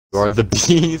You're the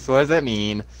beast. What does that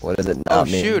mean? What does it not Oh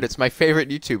mean? shoot, it's my favorite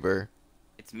YouTuber.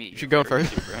 It's me. You should go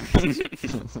first.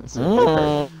 Hold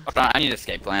on, I need an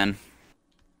escape plan.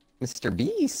 Mr.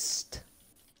 Beast.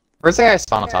 Where's the guy I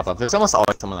spawn on top of? There's almost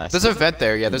always someone that. There's a vent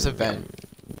there. Yeah, there's a vent.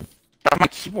 On my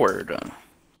keyboard.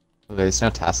 There's no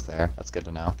task there. That's good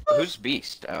to know. Who's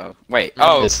Beast? Oh, wait.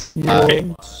 Oh, It's,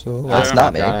 So that's it's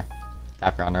not me. I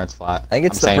Tap your honor, it's flat. think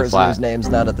it's I'm the saying person flat. whose name's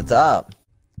not at the top.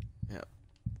 Yep.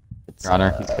 It's, Your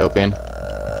honor, he's coping.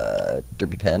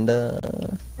 Derpy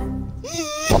Panda.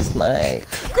 Lost Mike.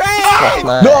 Great! Lost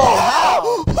Mike.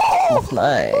 Lost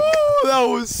Mike. Oh, that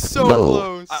was so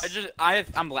No. close.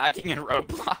 I'm lacking in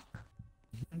Roblox.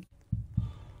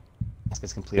 Task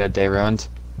is completed, day ruined.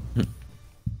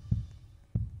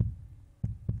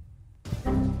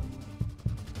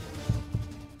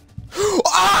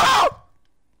 Ah!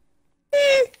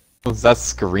 What was that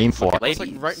scream for? It's like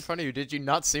right in front of you. Did you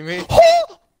not see me?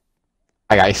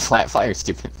 I got you flat fire,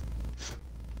 stupid.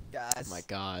 Guys. Oh my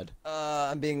god.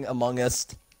 I'm being Among Us.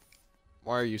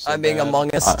 Why are you so I'm being bad?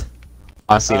 Among Us.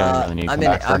 Honestly, you don't really need to come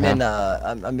back for him.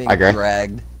 I'm being I agree.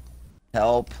 dragged.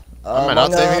 Help. Am I not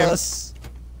Among saving him? Us.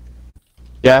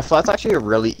 Yeah, flat's actually a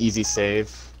really easy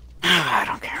save. I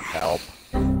don't care. Help.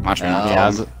 Watch me. No.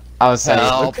 Yeah, I was saying.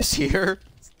 Help. Lucas here.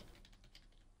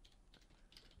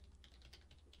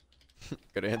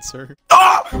 Good answer.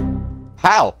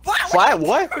 How? Flat?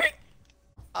 What?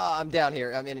 I'm down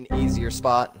here. I'm in an easier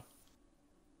spot.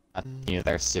 You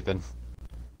there, stupid.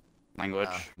 Language.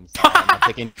 I'm sorry, I'm not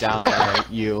taking down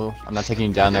you. I'm not taking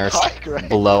you down there Hi, Greg.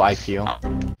 below IQ.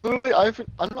 Literally,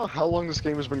 I don't know how long this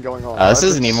game has been going on. This I've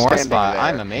isn't been even more standing spot. there.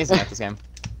 I'm amazing at this game.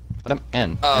 But I'm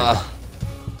in.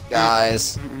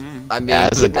 Guys. I'm being Yeah,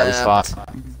 this is a good kidnapped. spot.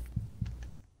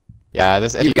 Yeah,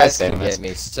 this. If You you guys guys save can this. get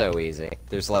me so easy.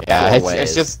 There's like Yeah, 4 it's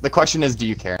ways. just the question is, do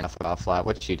you care enough about flat?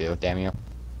 What did you do? Damn you.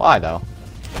 Why though?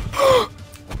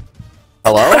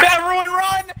 Hello? Everyone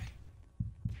run!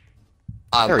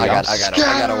 There we I go.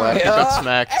 got away. You got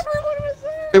smacked.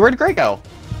 Wait, where'd Gray go?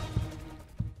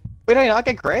 Wait, did I not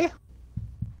get Gray?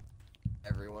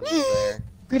 Everyone was there.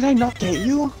 Wait, did I not get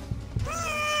you?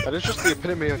 That is just the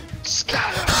epitome of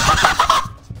scatter.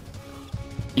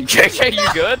 JJ,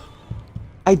 you good?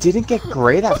 I didn't get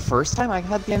Gray that first time. I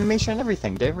had the animation and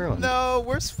everything. Dave ruined. No,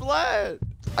 where's Flat?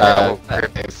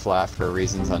 Gray flat for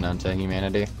reasons unknown to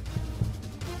humanity.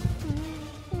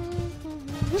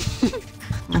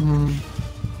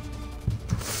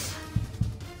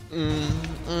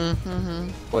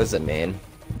 What does it mean?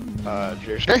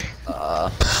 JJ?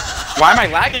 Why am I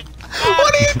lagging?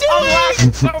 What are you doing? I'm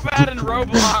lagging so bad in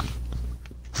Roblox.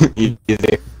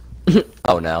 Easy.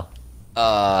 Oh no.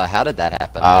 How did that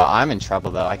happen? I'm in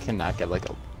trouble though. I cannot get like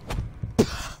a.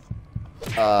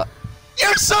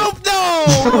 You're so no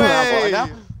way.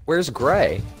 Where's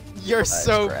Gray? You're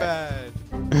so great. bad.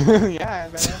 Yeah,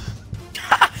 man.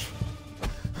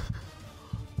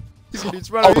 He's gonna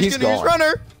use runner. Oh, he's he's gonna use gone.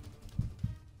 runner.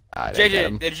 I didn't get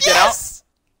him. JJ, did you get out? Yes.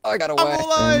 I got I'm away.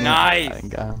 alive. I Nice. didn't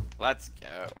get him. Let's go.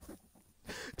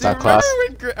 Do you Top class.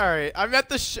 remember when all right, I'm at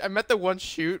the one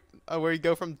shoot where you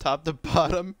go from top to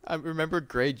bottom. I remember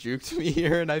Gray juked me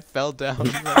here and I fell down.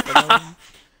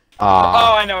 Oh,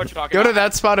 Aw. I know what you're talking Go about. to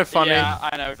that spot if funny. Yeah,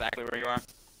 I know exactly where you are.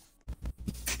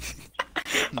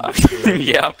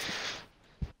 Yeah.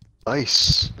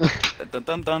 Nice. Dun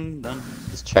dun dun dun.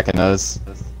 Just checking those.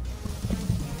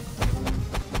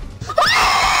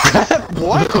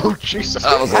 What? Oh, Jesus.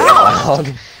 That was a little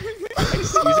loud.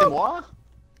 Excusez-moi?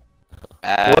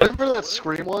 Whatever that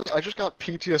scream was, I just got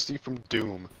PTSD from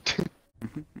Doom.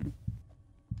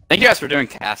 Thank you guys for doing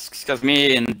tasks, because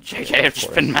me and JJ have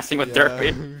just been messing with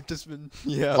Derpy. we've just been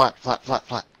yeah. Flat, flat, flat,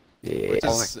 flat. Yeah.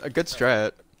 Just a good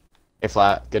strat. Hey,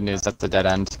 Flat. Good news. That's a dead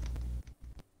end.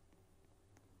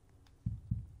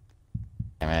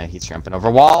 Damn it, he's jumping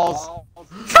over walls.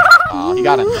 Oh, he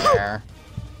got in there.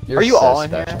 You're Are you so all in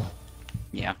special. here?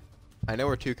 Yeah. I know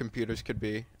where 2 computers could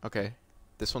be. Okay,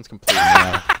 this one's complete.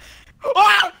 Ah!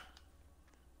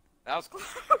 That was close.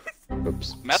 Oops.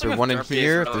 Is Messing there with one in Derpy is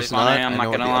here? If really there's funny, not, I'm I not know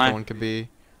what gonna the lie. other one could be.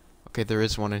 Okay, there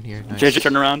is one in here. Nice. JJ,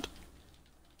 turn around.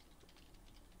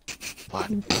 Flat,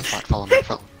 flat, follow me,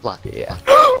 flat, flat. Yeah.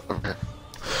 Over here.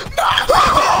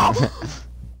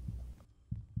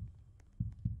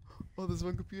 Oh, there's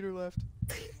one computer left.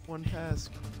 One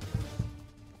task.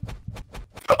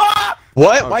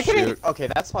 What? Oh, Why can't shoot. he? Okay,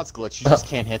 that spot's glitched. You just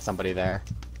can't hit somebody there.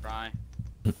 Try.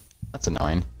 That's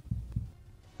annoying.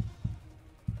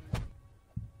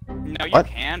 No, you What?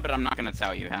 can, but I'm not gonna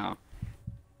tell you how.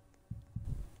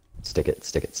 Stick it,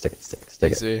 stick it, stick it, stick it,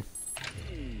 stick it. Easy.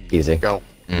 Easy. Go.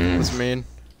 What's mean?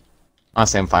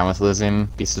 Honestly, I'm fine with losing.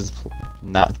 Beast is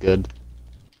not good.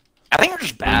 I think you're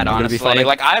just bad, You're gonna be honestly. funny?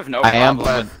 Like, I have no I am,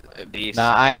 problem with Beast.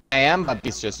 Nah, I am, but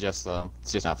Beast just it's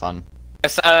just not fun.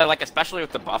 It's, like, especially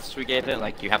with the buffs we gave it,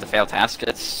 like, you have to fail task,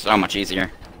 it's so much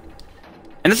easier.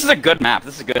 And this is a good map.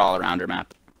 This is a good all-arounder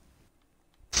map.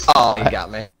 Oh, you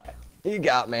got me. You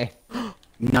got me.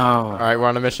 No. Alright, we're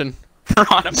on a mission.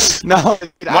 No,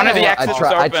 One of the I, exits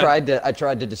I open. tried to I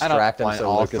distract don't him want so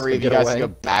all Lucas three of could you get guys to away. go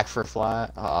back for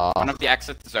flat. One of the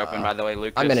exits is open, by the way,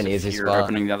 Lucas. I'm in an if easy you're spot.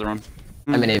 opening the other one.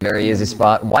 I'm in a very easy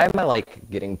spot. Why am I like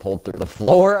getting pulled through the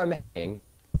floor? I'm hanging.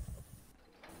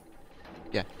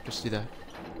 Yeah, just do that.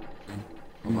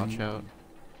 Watch out.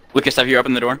 Lucas, have you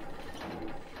opened the door?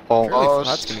 Surely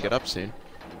Flat's gonna get up soon.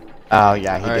 Oh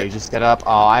yeah, he Alright. did just get up.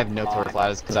 Oh, I have no clue where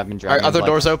Flat is because I've been driving. Alright, other like-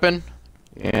 doors open.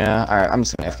 Yeah. All right, I'm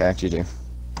just gonna FK. GG.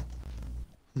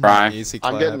 Right. Easy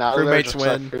I'm clap. getting out of there. Crewmates just so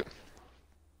I win. could-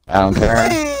 I don't care.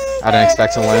 I don't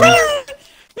expect to win.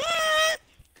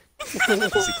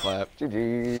 Easy clap.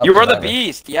 GG. You were the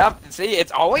beast. Yep. See,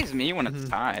 it's always me when it's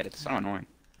tied. It's so annoying.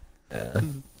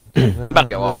 I'm about to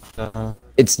go off.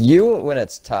 It's you when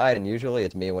it's tied, and usually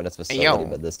it's me when it's facility, yo.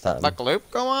 but this time. Let the loop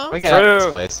go on. We get out of True.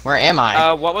 this place. Where am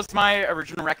I? What was my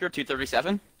original record?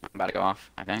 237? I'm about to go off,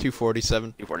 I think.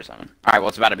 247. 247. Alright, well,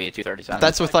 it's about to be a 237.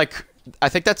 That's with like, I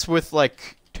think that's with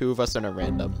like 2 of us in a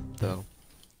random though.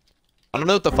 I don't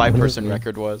know what the 5-person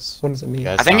record was. What does it mean? You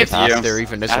guys I think it's sound you. fast. There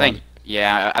even is I think, one.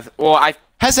 yeah. Well, I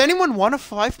Has anyone won a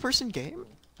 5-person game?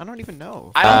 I don't even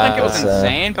know. don't think it was That's,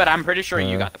 insane, but I'm pretty sure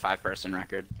you got the 5-person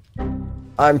record.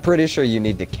 I'm pretty sure you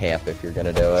need to camp if you're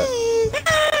gonna do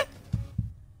it.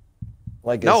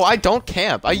 Like No, it's- I don't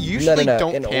camp. I usually no.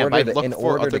 don't In camp. order I to- look in for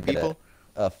order other to get people.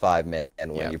 a 5-man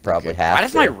when Yeah, you probably okay. have Why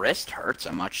does to. my wrist hurt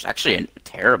so much? It's actually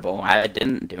terrible. I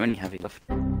didn't do any heavy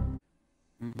lifting.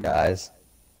 Guys.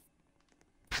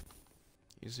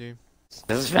 Easy.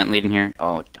 This is vent leading here.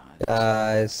 Oh, it does.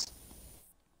 Guys.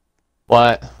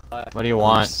 What? What do you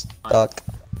want? Stuck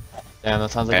Damn,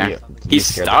 that sounds Okay. like you. He's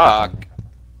scared the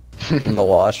stuck. in the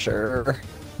washer.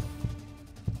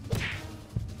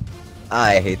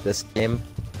 I hate this game.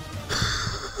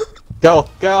 Go,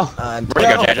 go, I'm Where'd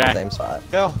you go, in the JJ? same spot.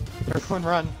 go. Everyone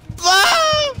run.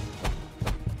 Ah!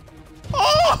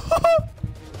 Oh!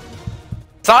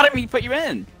 Thought it, we put you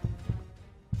in.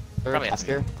 Probably Probably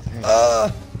here.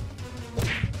 Uh,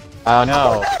 Oh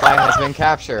no, Fly has been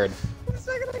captured.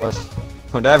 Or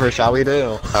whatever shall we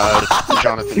do?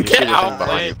 Jonathan, you Get see the out, thing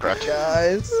behind you, mate. correct?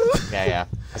 guys. Yeah, yeah.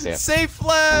 I see it. Save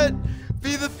Flat!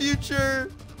 Be the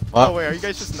future! What? Oh wait, are you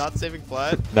guys just not saving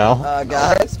Flat? No.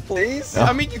 Guys, please. No.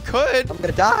 I mean, you could. I'm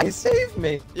gonna die. Save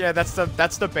me. Yeah, that's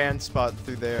the band spot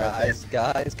through there. I think.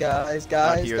 Guys.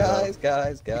 here, though.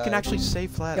 Guys. You can actually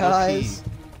save Flat. Guys.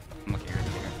 I'm looking here.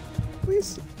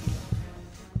 Please.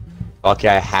 Okay,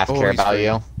 I half Oh, care he's about free.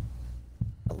 you.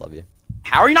 I love you.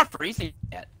 How are you not freezing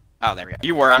yet? Oh, there we go.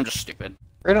 You were. I'm just stupid.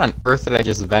 Where on earth did I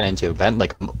just vent into? Vent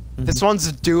like. This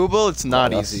one's doable. It's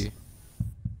not Us. easy.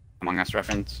 Among Us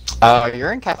reference. Oh,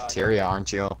 you're in cafeteria,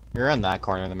 aren't you? You're in that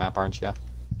corner of the map, aren't you?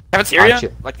 Cafeteria? Aren't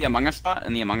you? Like the Among Us spot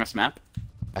in the Among Us map?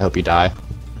 I hope you die.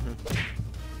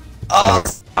 Oh,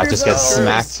 I just get yours.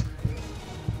 smacked.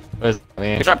 What does that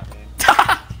mean? Good job.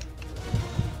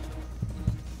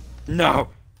 No.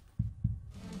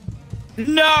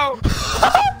 No!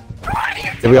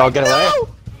 Did we all get away?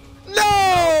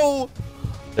 No!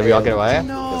 Did we all get away?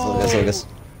 No! Lucas.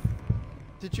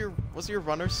 Was your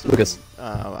runner still? Lucas.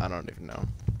 Oh, I don't even know.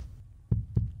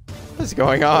 What is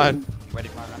going on?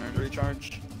 Waiting for my runner to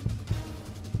recharge.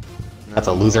 That's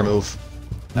a loser move.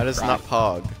 That is not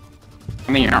Pog.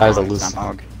 I mean, you're not That is a wrong, it's loose-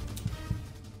 not Pog.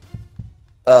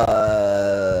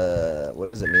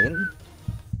 What does it mean?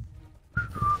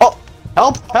 Oh!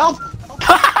 Help! Help!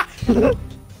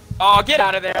 Oh, get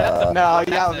out of there. That's a, No, you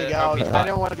that's let me a go. OP I spot.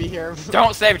 don't want to be here.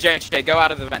 Don't save JJ. Go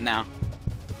out of the vent now.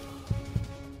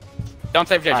 Don't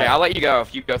save JJ. Alright. I'll let you go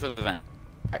if you go through the vent.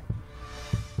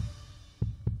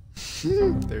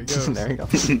 There you go. There you go.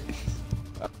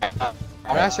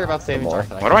 I'm not sure about saving More.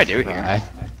 Jonathan. What do I do here? Alright.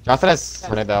 Jonathan has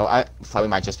running though. I thought we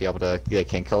might just be able to get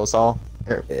king kill us all.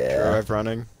 Here. Yeah. Drive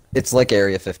running. It's like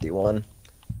Area 51.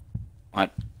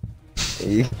 What?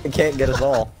 You can't get us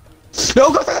all.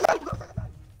 No, go for that!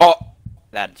 Oh!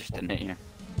 That just didn't hit you.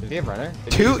 Did he have runner?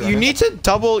 Did he Two. use You runner? need to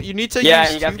double. You need to Yeah,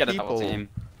 use you guys two get a people. double team.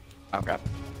 Oh, crap.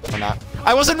 Or not?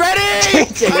 I wasn't ready.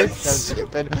 You're so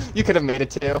stupid. You could have made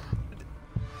it too.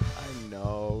 I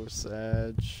know,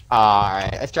 Sedge.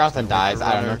 Alright, if Jonathan dies,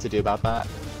 I don't know what to do about that.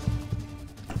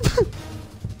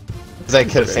 Because I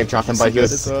could have saved Jonathan, but he Good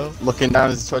was as well. looking down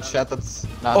his Twitch chat that's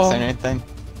not Oh. saying anything.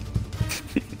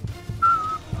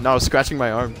 No, I was scratching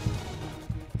my arm.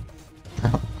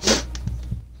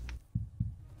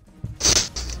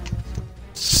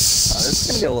 This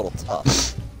is be a little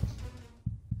tough.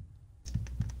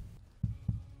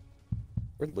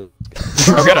 Where'd Luke go?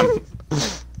 Oh, get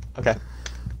him. Okay.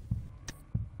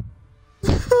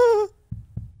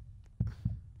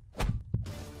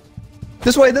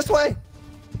 This way, this way!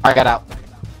 I got out.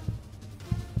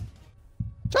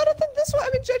 Jonathan, this way! I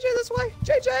mean, JJ, this way!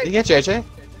 Did you JJ! get JJ?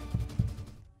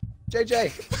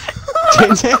 JJ!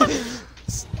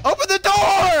 JJ? Open the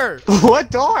door!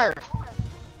 What door?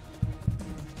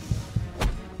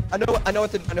 I know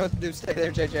what to do. Stay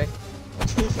there, JJ.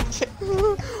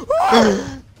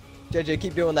 JJ,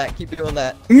 keep doing that. Keep doing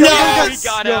that. No, Yes! he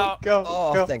got Go, out. Go,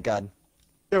 Oh, go, thank God.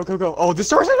 go. Oh, this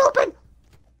door's not open!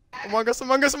 Among us,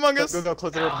 among us, among us! Go,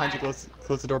 close the door behind you,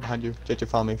 close the door behind you. JJ,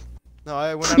 follow me. No,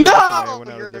 I went out a different way. I went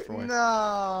out a different way.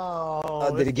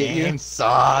 No! Did he get you? Game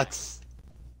sucks.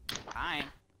 Hi.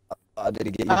 Did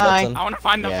he get you, Hi. Hudson? I want to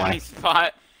find the Yeah. funny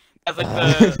spot. That's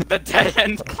like the dead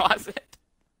end closet.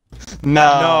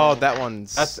 No, that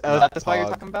one's. That's not the spot you're Pog.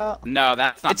 talking about? No,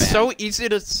 that's not It's banned.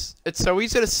 so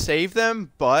easy to save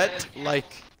them, but like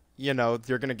you're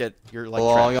gonna get your like.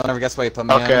 Well, trapped. you'll never guess why you put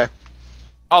me Okay. in.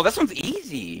 Oh, this one's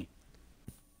easy.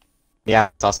 Yeah,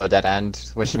 it's also a dead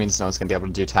end, which means no one's gonna be able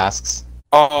to do tasks.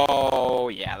 Oh,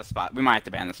 yeah, the spot. We might have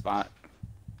to ban the spot.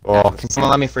 Well, can someone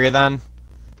let me free then?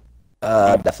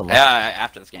 Definitely.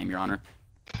 After this game, Your Honor.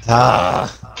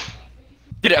 Ah.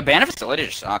 Dude, a ban of facility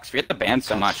just sucks. We have to ban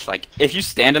so much. Like, if you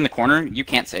stand in the corner, you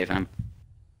can't save him.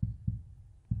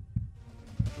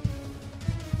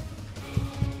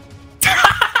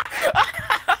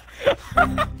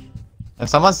 If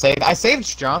someone saved, I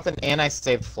saved Jonathan and I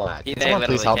saved Flat. Can They someone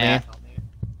please help literally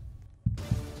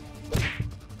me?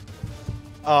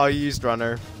 Oh, you used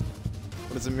runner.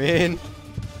 What does it mean?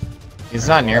 He's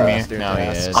not near me. Dude, No, he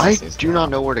yes. is. I He's do not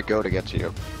know where to go to get to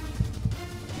you.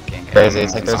 Can't get Crazy. him.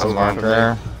 It's like there's a Someone from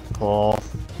marker. Cool.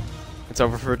 It's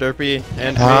over for Derpy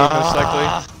and me, most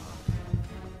likely.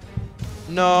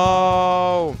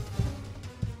 No.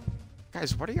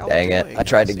 Guys, what are y'all Dang doing? it. I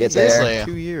tried to get there.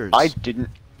 Seriously. 2 years. I didn't.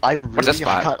 I What's this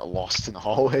really spot? got lost in the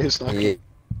hallways.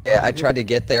 Yeah, I tried to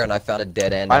get there and I found a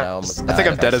dead end and I almost died. I think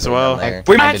I'm dead as well.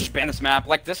 We might I did- just ban this map.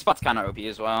 Like, this spot's kind of OP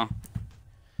as well.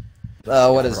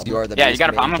 What is your the Yeah, you beast got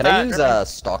a mean? problem with Can I that? use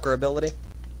stalker ability?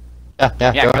 Yeah,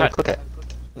 Yeah, go go ahead, ahead. click it.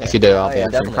 If you do, I'll Oh, be yeah,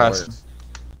 actually definitely impressed. works.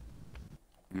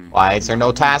 Why is there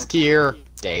no task here?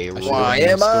 Day Why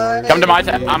am I? Come to my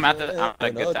task. I'm at the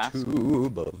in good a task.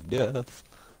 tube of death?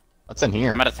 What's in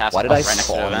here? I'm at a task Why did right I next to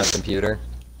fall the on the event. computer?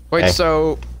 Wait, Hey.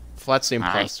 so Flat's the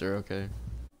Alright. imposter, okay.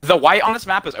 The white on this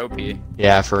map is OP.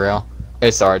 Yeah, for real.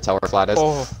 It's hard to tell where Flat is.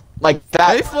 Oh. Like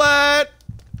that. Hey, Flat!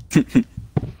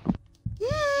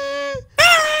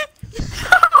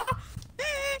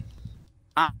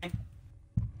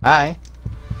 Hi.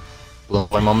 Blue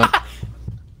boy moment.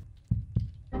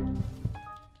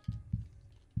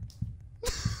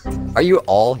 Are you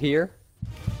all here?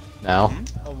 No,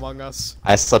 Among Us.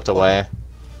 I slipped away.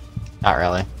 Not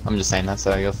really. I'm just saying that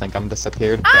so you'll think I'm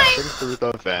disappeared. Passing through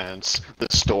the vents. The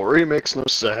story makes no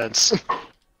sense.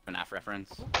 FNAF reference.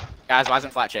 Guys, why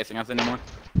isn't Flat chasing us anymore?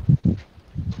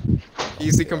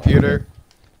 Easy computer.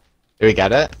 Do we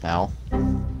get it? No.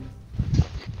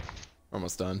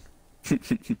 Almost done.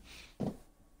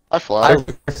 I fly.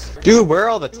 Dude, where are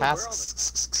all the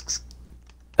tasks?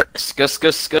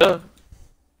 Ska.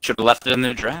 Should have left it in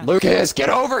the draft. Lucas, get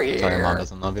over here! Sorry, mom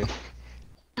doesn't love you.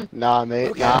 Nah,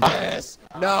 mate. Nah. Lucas!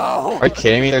 No! Are you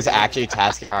kidding me? There's actually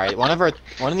tasks. All right, one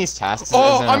of these tasks.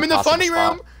 Oh, is an I'm in the impossible funny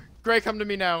spot. room! Gray, come to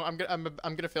me now. I'm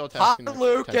gonna fail a Hi, task. in 10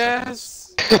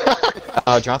 Lucas!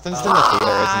 Oh, Jonathan's in the theater,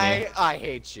 isn't I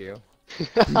hate you.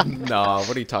 seconds. No,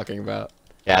 what are you talking about?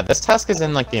 he? Yeah, this task is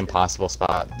in like the impossible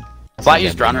spot. Flat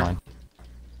used runner.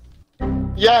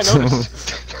 Yeah, I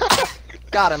noticed.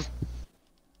 Got him.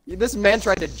 This man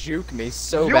tried to juke me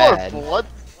so Your bad. blood.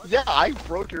 Yeah, I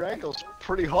broke your ankles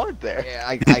pretty hard there. Yeah,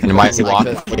 I might be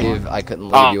couldn't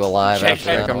leave Oh, you alive Jake, after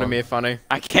Jake, that. Come to me, funny.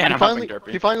 I can't. He I'm finally, helping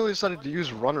Derpy. he finally decided to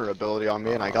use runner ability on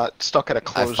me, and I got stuck at a I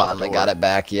closed finally door. got it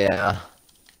back, yeah.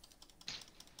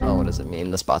 Oh, what does it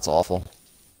mean? The spot's awful.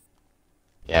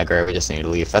 Yeah, great. We just need to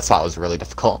leave. That spot was really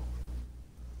difficult.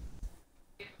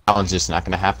 That one's just not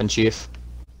gonna happen, Chief.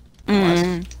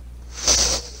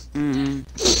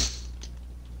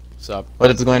 What's up? What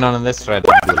is going on in this thread?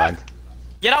 Gulag?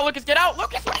 Get out, Lucas! Get out,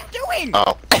 Lucas! What are you doing?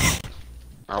 Oh.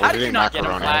 How we're did you eating not get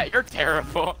him macaroni. Flat? You're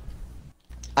terrible.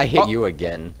 I hit Oh. you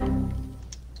again.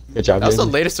 Good job, That was the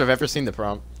dude. latest I've ever seen the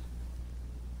prompt.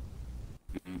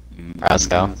 Alright, let's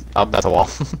go. Oh, that's a wall.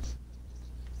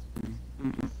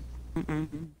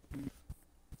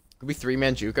 Could we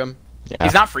 3-man juke him? Yeah,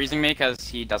 He's not freezing me because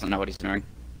he doesn't know what he's doing.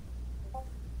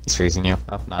 he's freezing you.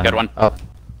 Oh, not Good him. one. Oh,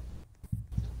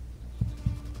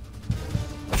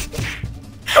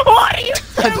 What are you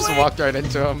I doing? just walked right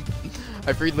into him.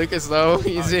 I freed Lucas though,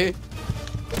 easy.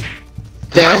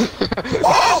 Damn.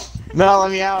 No,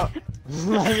 let me out.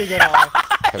 Let me get out.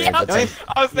 Yeah, I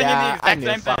was thinking Yeah, I the knew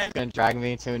exact same Flat's thing. gonna drag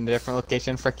me to a different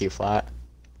location. Frick you, Flat.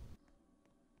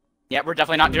 Yeah, we're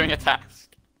definitely not doing a task.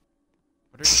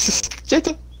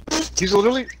 JT. He's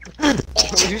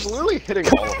literally hitting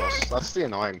all of us. That's the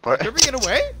annoying part. Did we get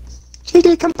away?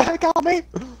 JT, come back, help me!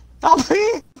 Help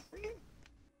me!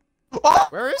 Oh,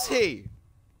 Where is he?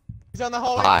 he's on the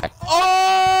hallway. Hi. Let me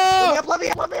Oh! up, let me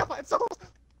up, let me up! It's so close.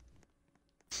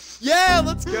 Yeah,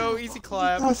 let's go. Easy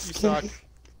clap. That You was suck.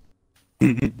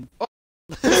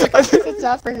 I think it's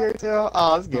Jasper here too.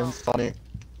 Oh, this game's funny.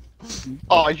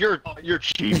 Oh, you're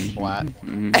cheap, Flat.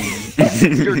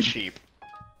 You're cheap.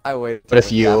 I waited. But if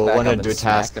till it you got back wanted up to do a and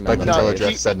task, smacked him but in the Contilla face.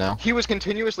 Drift said no. He was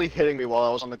continuously hitting me while I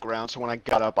was on the ground, so when I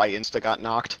got up, I insta got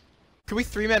knocked. Can we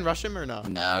 3-man rush him or no?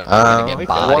 No. Uh, get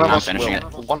body. One of I'm us finishing it.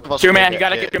 will. One of us. 2 will man, you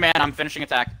gotta hit. get 2 man. I'm finishing a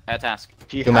task.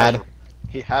 He Too has- mad.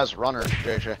 He has runner,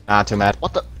 JJ. Not too mad.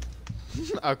 What the?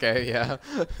 Okay, yeah.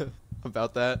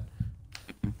 About that.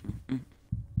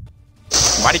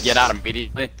 Why'd he get out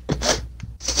immediately?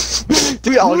 Did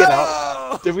we all get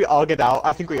out? Did we all get out?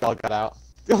 I think we all got out.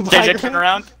 JJ, turn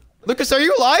around. Lucas, are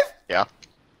you alive? Yeah.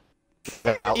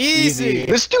 Out. Easy.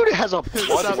 This dude has a What's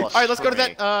blood up? lust Alright, let's go to for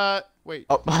me. that, wait.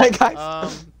 Oh my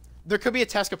guys. There could be a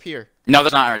task up here. No,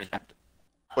 there's not already.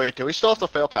 Wait, do we still have to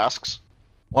fail tasks?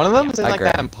 One of them is in I like agree.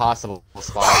 that impossible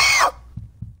spot.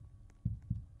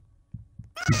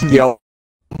 Yo.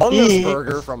 On this Eee.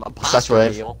 burger from a Such pasta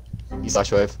wave. meal. You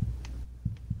slash wave.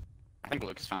 I think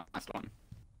Lucas found the last one.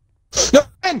 No,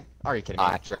 man! Are you kidding me?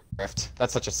 Hi. Drift.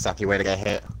 That's such a sucky way to get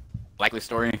hit. Likely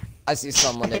story. I see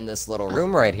someone in this little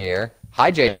room right here. Hi,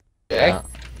 JJ. Yeah.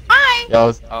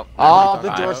 Yo, Oh, oh, never the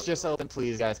mind. door's just open.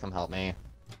 Please, guys, come help me.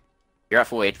 You're at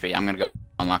full HP. I'm gonna go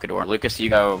unlock a door. Lucas, you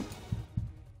go.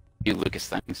 Do Lucas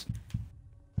things.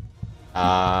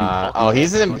 Oh,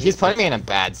 he's putting me in a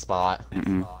bad spot.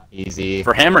 Mm-mm. Easy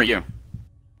For him or you?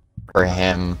 for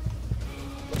him.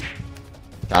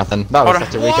 Jonathan, that Hold was on.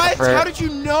 such a weak What? effort. How did you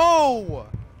know?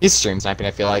 He's stream sniping,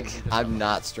 I feel like. I'm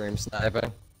not stream sniping.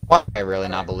 Why I really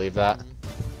not believe that?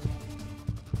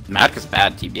 Mad cause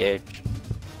bad, TBH.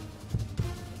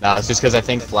 No, it's just because I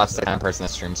think Fluff's the kind of person that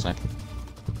stream snipe.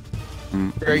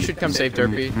 Or you should come save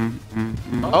Derpy.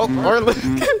 Oh, or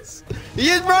Lucas. He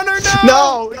is runner now.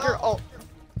 No, you're oh.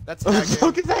 That's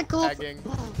Look tagging. at that goal. Tagging.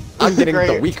 I'm getting the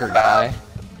Great. weaker guy.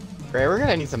 Great, we're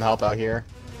gonna need some help out here.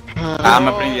 I'm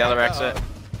opening the other Oh, exit.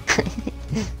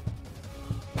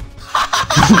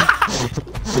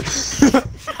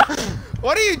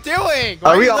 What are you doing?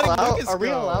 Why Are we you all letting out? Lucas Are we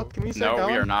go? all out? Can we start No,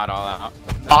 going? we are not all out.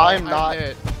 I'm not.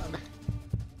 it.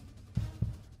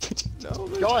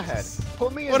 Go ahead.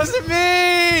 Put me in. What does it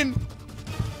mean?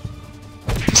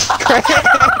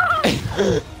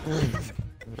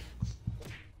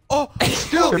 Oh,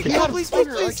 no, Dude, he no, got please,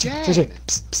 runner please, please. again. JJ,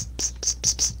 psst, psst, psst, psst,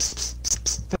 psst, psst,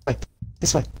 psst, psst.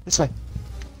 This way, this way.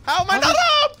 How am I not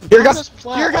up? Here How goes. does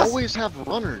Flat Here goes. always have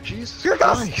runner? Jesus Here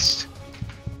goes. Christ.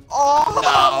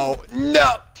 Oh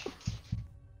no!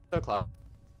 So close.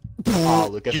 Oh,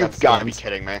 Lucas got You've got to be scammed.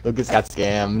 kidding me. Lucas got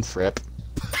scammed. Rip.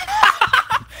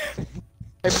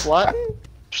 Hey, Flat,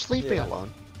 just leave me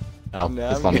alone. No, No,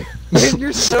 it's I'm funny. good.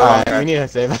 You're so Alright, we need to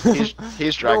save him. He's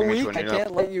You're dragging me to weak. a I new.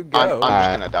 can't let you I'm go. just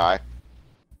Alright. gonna die.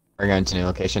 We're going to new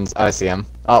locations. Oh, I see him.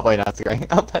 Oh, wait, no, that's great.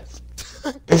 Oh, that's...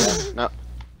 No,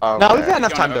 No, we've got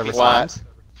enough Going time to to respond.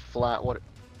 Flat, what?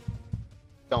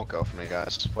 Don't go for me,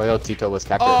 guys. Well, Tito was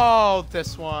captured. Oh,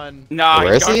 this one. No,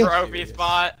 Where he's is going he? for OP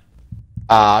spot.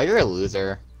 You're a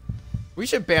loser. We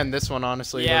should ban this one,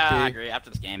 honestly. Yeah, I low-key. agree. After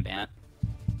this game, ban it.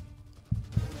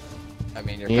 I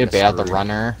mean, you're You need to bait out the screwed.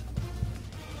 runner.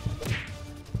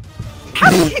 How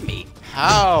did you hit me?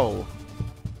 How?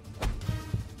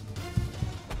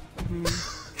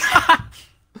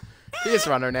 He is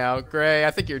runner now. Gray,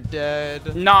 I think you're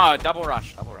dead. No, double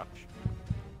rush, double rush.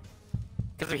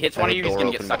 Because if he hits one of you, he's door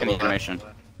gonna get open stuck in the below. animation.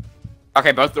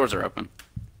 Okay, both doors are open.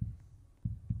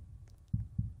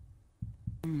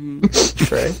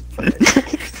 Cray.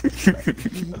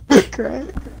 Cray.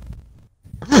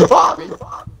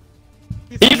 Oh!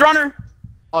 He's runner!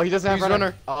 Oh, he doesn't have He's runner.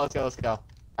 runner. Oh, let's go, let's go.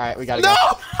 Alright, we gotta No!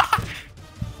 go.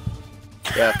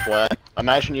 Yeah, Flat.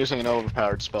 Imagine using an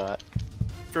overpowered spot.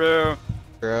 True.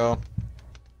 True.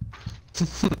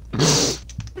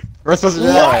 We're supposed to do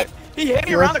that. He hit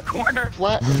me around the corner!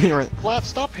 Flat, Right. Flat,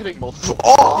 stop hitting multiple.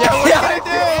 Oh! Yeah, what are you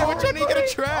gonna do? Which one are you gonna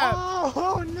trap?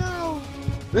 Oh no!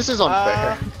 This is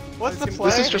unfair. What's the This play?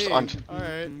 This is just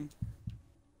Alright.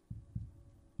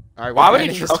 All right. Why we're would he?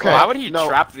 banning this Okay. one. Why would he No.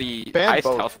 trap the Ban highest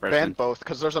both. health Ban person? both,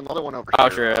 because there's another one over Oh,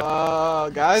 here.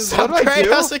 true. Guys, Sup, what do I Gray?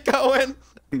 How's do? it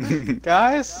going?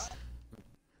 Guys?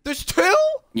 There's two?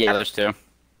 Yeah, there's two.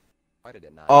 Why did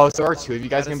it not? Oh, so are two of you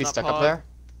guys That gonna is be not stuck up Pog. there?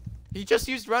 He just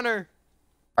used runner.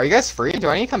 Are you guys free? Do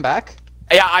I need to come back?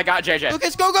 Yeah, I got JJ.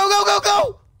 Lucas, go, go, go, go,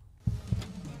 go!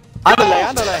 Andale,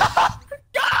 andale.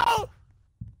 Go!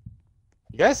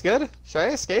 You guys good? Should I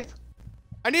escape?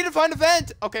 I need to find a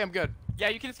vent. Okay, I'm good. Yeah,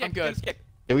 you can escape. I'm you can good. escape.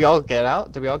 Did we all get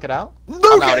out? Did we all get out?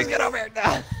 Lucas, get over here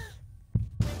now!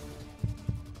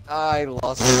 I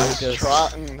lost Nice Lucas. try.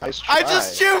 Nice try. I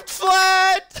just juked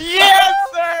flat! Yes,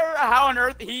 sir! How on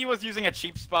earth? He was using a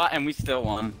cheap spot and we still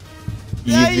won.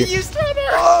 Yeah, you Easy. used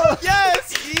runner!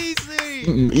 Yes!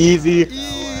 Easy! Easy.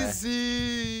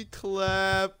 Easy!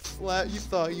 Clap. Flat. You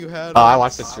thought you had Oh, I it.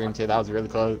 watched the stream too. That was really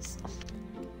close.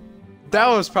 That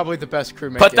was probably the best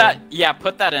crewmate Put game. that. Yeah,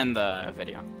 put that in the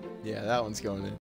video. Yeah, that one's going in.